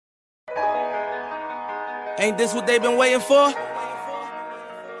Ain't this what they been waiting for?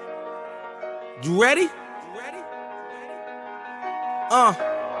 You ready?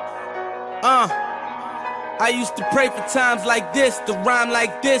 I used to pray for times like this, to rhyme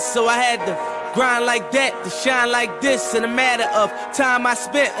like this, so I had to grind like that, to shine like this. In a matter of time I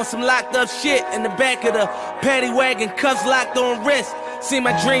spent on some locked up shit in the back of the paddy wagon, cuffs locked on wrist. See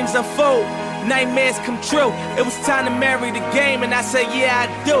my dreams unfold, nightmares come true. It was time to marry the game, and I said, yeah, I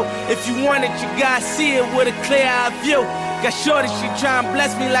do. If you want it, you gotta see it with a clear eye view. Got shorty, she tryna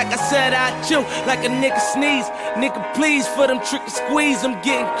bless me like I said I chew. Like a nigga sneeze, nigga please for them trick and squeeze, I'm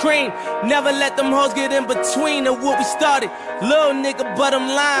getting cream. Never let them hoes get in between of what we started. Little nigga, but I'm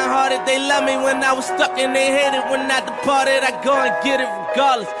lying hearted. They love me when I was stuck and they hated when I departed. I go and get it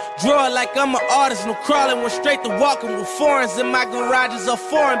regardless. Draw it like I'm an artist, no crawling. Went straight to walking with foreigns in my garages. All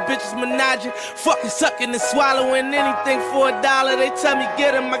foreign bitches menaging, fucking sucking and swallowing anything for $1. They tell me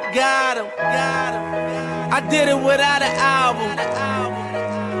get him, I got him. I did it without an album.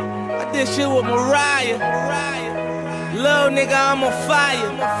 I did shit with Mariah. Little nigga, I'm on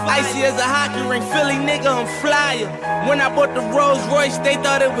fire. Icy as a hockey ring, Philly nigga, I'm flyer. When I bought the Rolls Royce, they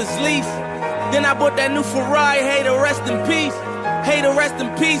thought it was lease. Then I bought that new Ferrari, hey, to rest in peace. Hey, to rest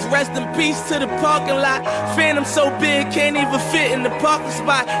in peace to the parking lot. Phantom so big, can't even fit in the parking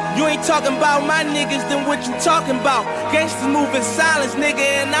spot. You ain't talking about my niggas, then what you talking about? Gangsters move in silence, nigga,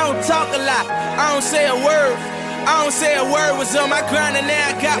 and I don't talk a lot. I don't say a word. I don't say a word. Was on my grind and now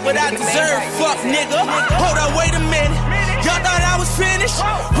I got what I deserve. Fuck nigga. Hold up, wait a minute. Y'all thought I was finished.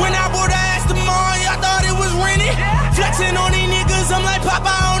 When I bought the Aston Martin, y'all thought it was rented. Flexing on these niggas, I'm like Papa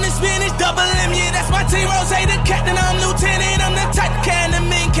on the spinach. Double M, yeah, that's my team. Rose, the captain, I'm lieutenant. I'm the type of can the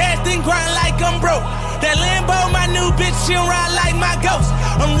men cast and grind like I'm broke. That Lambo, my new bitch, she'll ride like my ghost.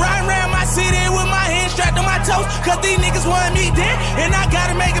 I'm riding around my city with my hands strapped on my toes. Cause these niggas want me dead, and I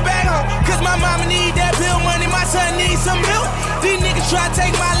gotta make it back home. Cause my mama need that bill money, my son needs some milk. These niggas try to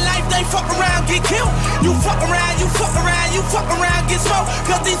take my life, they fuck around, get killed. You fuck around, you fuck around, you fuck around, get smoked.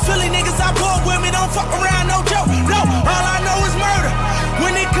 Cause these Philly niggas I bought with me don't fuck around, no joke. No, all I know is murder.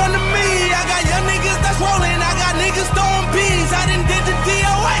 When it come to me, I got young niggas that's rolling, I got niggas throwing bees. I done did the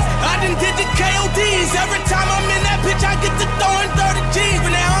DOS, I done did the KODs. Every time I'm in that bitch, I get to throwing 30 G's.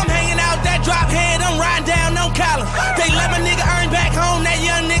 But now I'm hanging out that drop head, I'm riding down on Collins. They let my nigga earn back home, that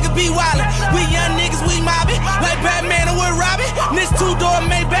young nigga be wildin'. We young niggas, we mobbin', like Batman or with Robin. This two-door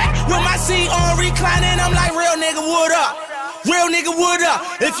Maybach, with my seat on reclining, I'm like, real nigga, what up? Real nigga, what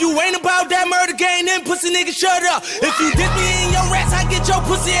up? If you ain't about that murder game, then pussy nigga, shut up. If you diss me in your rats, I get your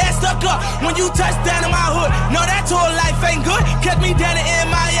pussy ass stuck up. When you touch down in my hood, no, that tour life ain't good. Kept me down in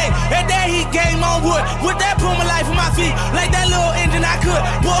MIA, and that heat game on wood. With that Puma life on my feet, like that little engine I could.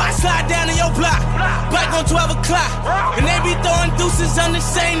 Boy, I slide down in your block, back on 12 o'clock. And they be throwing deuces on the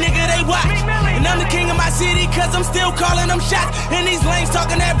same nigga they watch. And I'm the king of my city, cause I'm still calling them shots. And these lanes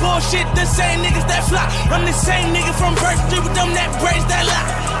talking that bullshit, the same niggas that fly. I'm the same nigga from Birch Street with them that braids that lie.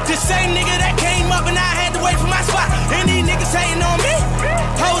 The same nigga that came up and I had to wait for my spot. And these niggas hating on me,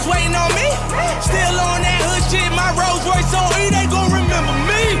 hoes waiting on me. Still on that hood shit, my Rolls Royce on E, they gon' remember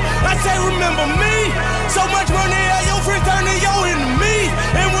me. I say remember me. So much money at your friend turn to your enemy.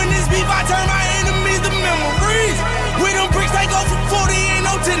 And when this beef, I turn my enemies to memories. With them bricks, they go for 40, ain't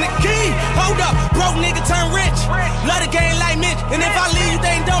no 10 the key. Hold up, broke nigga turn rich. Love the game like Mitch. And if I leave, you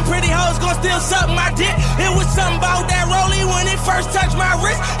think dumb pretty hoes gon' still suck my dick. It was something about that rollie when it first touched my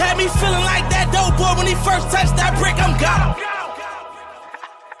wrist. Had me feeling like that dope boy when he first touched that brick, I'm got him.